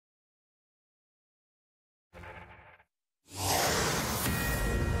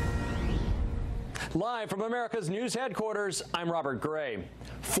Live from America's news headquarters, I'm Robert Gray.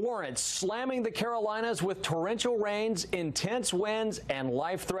 Florence slamming the Carolinas with torrential rains, intense winds, and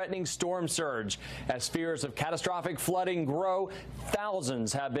life-threatening storm surge. As fears of catastrophic flooding grow,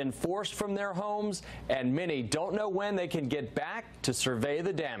 thousands have been forced from their homes, and many don't know when they can get back to survey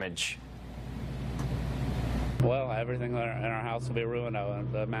the damage. Well, everything in our house will be ruined, I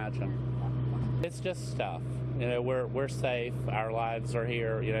would imagine. It's just stuff. You know, we're safe. Our lives are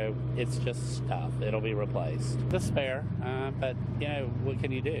here. You know, it's just stuff. It'll be replaced. Despair, but you know, what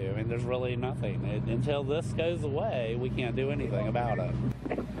can you do? I mean, there's really nothing. Until this goes away, we can't do anything about it.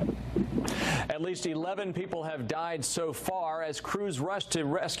 At least 11 people have died so far as crews rush to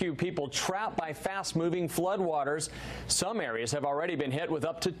rescue people trapped by fast-moving floodwaters. Some areas have already been hit with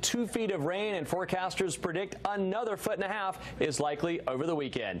up to 2 feet of rain, and forecasters predict another 1.5 feet is likely over the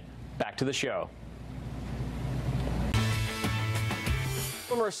weekend. Back to the show.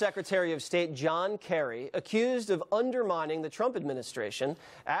 Former Secretary of State John Kerry accused of undermining the Trump administration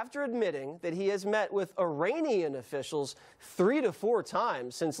after admitting that he has met with Iranian officials 3 to 4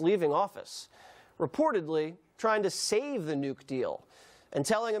 times since leaving office, reportedly trying to save the nuke deal and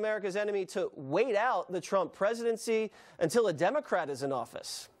telling America's enemy to wait out the Trump presidency until a Democrat is in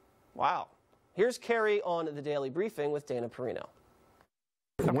office. Wow. Here's Kerry on the Daily Briefing with Dana Perino.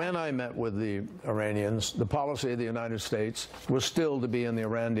 When I met with the Iranians, the policy of the United States was still to be in the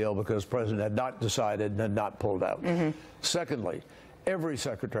Iran deal because the president had not decided and had not pulled out. Secondly, every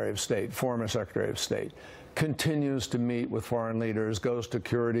Secretary of State, former Secretary of State, continues to meet with foreign leaders, goes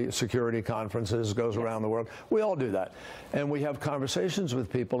to security conferences, goes around the world. We all do that. And we have conversations with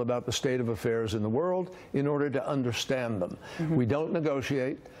people about the state of affairs in the world in order to understand them. We don't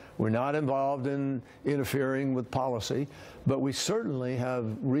negotiate. We're not involved in interfering with policy, but we certainly have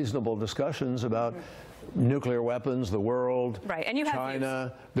reasonable discussions about nuclear weapons, the world, right. And you have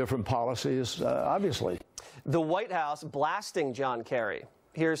China, different policies, obviously. The White House blasting John Kerry.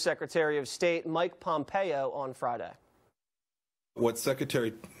 Here's Secretary of State Mike Pompeo on Friday. What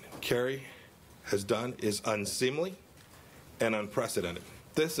Secretary Kerry has done is unseemly and unprecedented.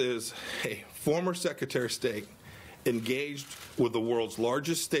 This is a former Secretary of State engaged with the world's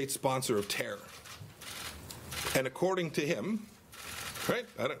largest state sponsor of terror. And according to him, right,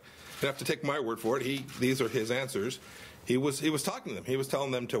 I don't have to take my word for it, these are his answers, he was talking to them. He was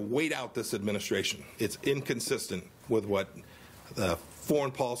telling them to wait out this administration. It's inconsistent with what the foreign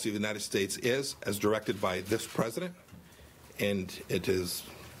policy of the United States is, as directed by this president, and it is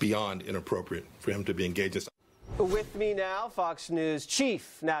beyond inappropriate for him to be engaged in. With me now, Fox News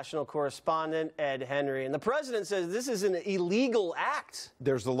chief national correspondent Ed Henry. And the president says this is an illegal act.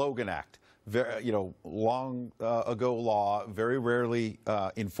 There's the Logan Act, long ago law, very rarely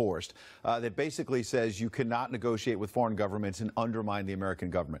enforced, that basically says you cannot negotiate with foreign governments and undermine the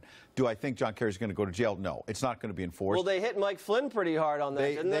American government. Do I think John Kerry's going to go to jail? No, it's not going to be enforced. Well, they hit Mike Flynn pretty hard on that,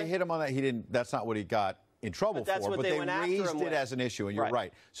 didn't they? They hit him on that. He didn't. That's not what he got in trouble for, but they raised it as an issue, and you're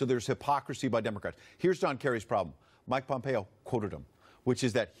right. So there's hypocrisy by Democrats. Here's John Kerry's problem. Mike Pompeo quoted him, which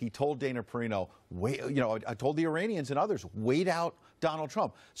is that he told Dana Perino, I told the Iranians and others, wait out Donald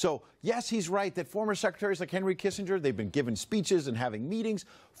Trump. So, yes, he's right that former secretaries like Henry Kissinger, they've been giving speeches and having meetings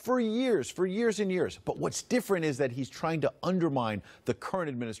for years and years. But what's different is that he's trying to undermine the current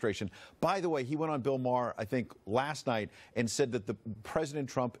administration. By the way, he went on Bill Maher, I think, last night and said that President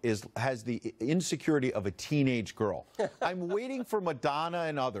Trump has the insecurity of a teenage girl. I'm waiting for Madonna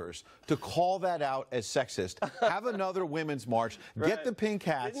and others to call that out as sexist. Have another women's march, get the pink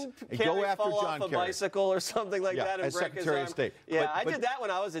hats, and go after John Kerry. A bicycle or something like that and as break Secretary his arm. of State. Yeah, I did that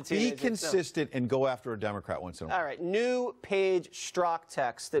when I was a teenager. Be consistent and go after a Democrat once in a while. All right, new Page Strzok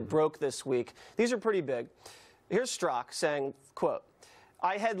text that broke this week. These are pretty big. Here's Strzok saying, quote,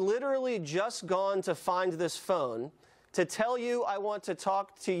 "I had literally just gone to find this phone to tell you I want to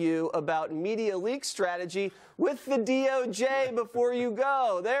talk to you about media leak strategy with the DOJ before you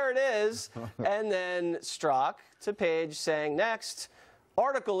go." There it is. And then Strzok to Page saying next,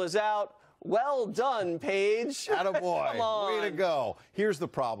 "Article is out. Well done, Page." Attaboy. Way to go. Here's the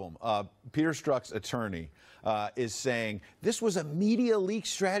problem. Peter Strzok's attorney is saying this was a media leak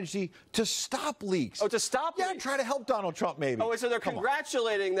strategy to stop leaks. Oh, to stop leaks? Yeah, try to help Donald Trump, maybe. Oh, so they're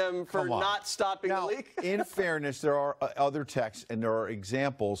congratulating them for not stopping the leak? In fairness, there are other texts and there are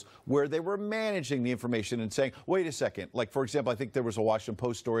examples where they were managing the information and saying, wait a second. Like, for example, I think there was a Washington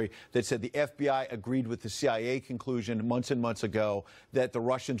Post story that said the FBI agreed with the CIA conclusion months and months ago that the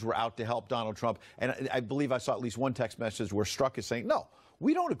Russians were out to help Donald Trump. And I believe I saw at least one text message where Strzok is saying, no,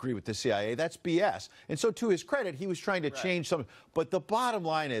 we don't agree with the CIA. That's BS. And so to his credit, he was trying to change something. But the bottom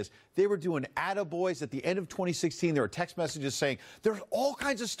line is they were doing attaboys at the end of 2016. There were text messages saying there's all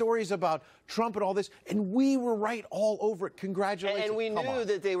kinds of stories about Trump and all this, and we were right all over it. Congratulations. And we knew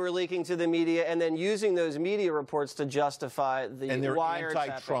that they were leaking to the media and then using those media reports to justify the and they're wiretapping.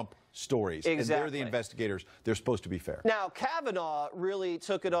 anti-Trump stories. Exactly. And they're the investigators. They're supposed to be fair. Now, Kavanaugh really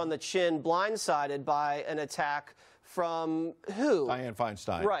took it on the chin, blindsided by an attack from who? Dianne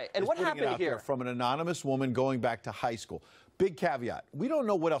Feinstein. Right. And what happened here? From an anonymous woman going back to high school. Big caveat. We don't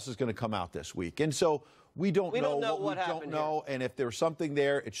know what else is going to come out this week. And so we don't know what we don't know. And if there's something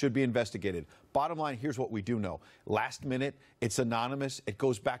there, it should be investigated. Bottom line, here's what we do know. Last minute, it's anonymous. It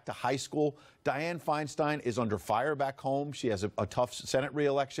goes back to high school. Dianne Feinstein is under fire back home. She has a tough Senate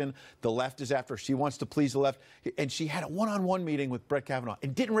reelection. The left is after her. She wants to please the left. And she had a one-on-one meeting with Brett Kavanaugh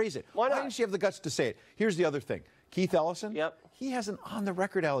and didn't raise it. Why didn't she have the guts to say it? Here's the other thing. Keith Ellison, he has an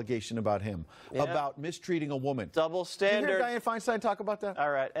on-the-record allegation about him, about mistreating a woman. Double standard. Did you hear Dianne Feinstein talk about that?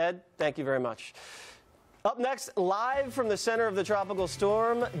 All right, Ed, thank you very much. Up next, live from the center of the tropical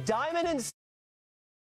storm, Diamond and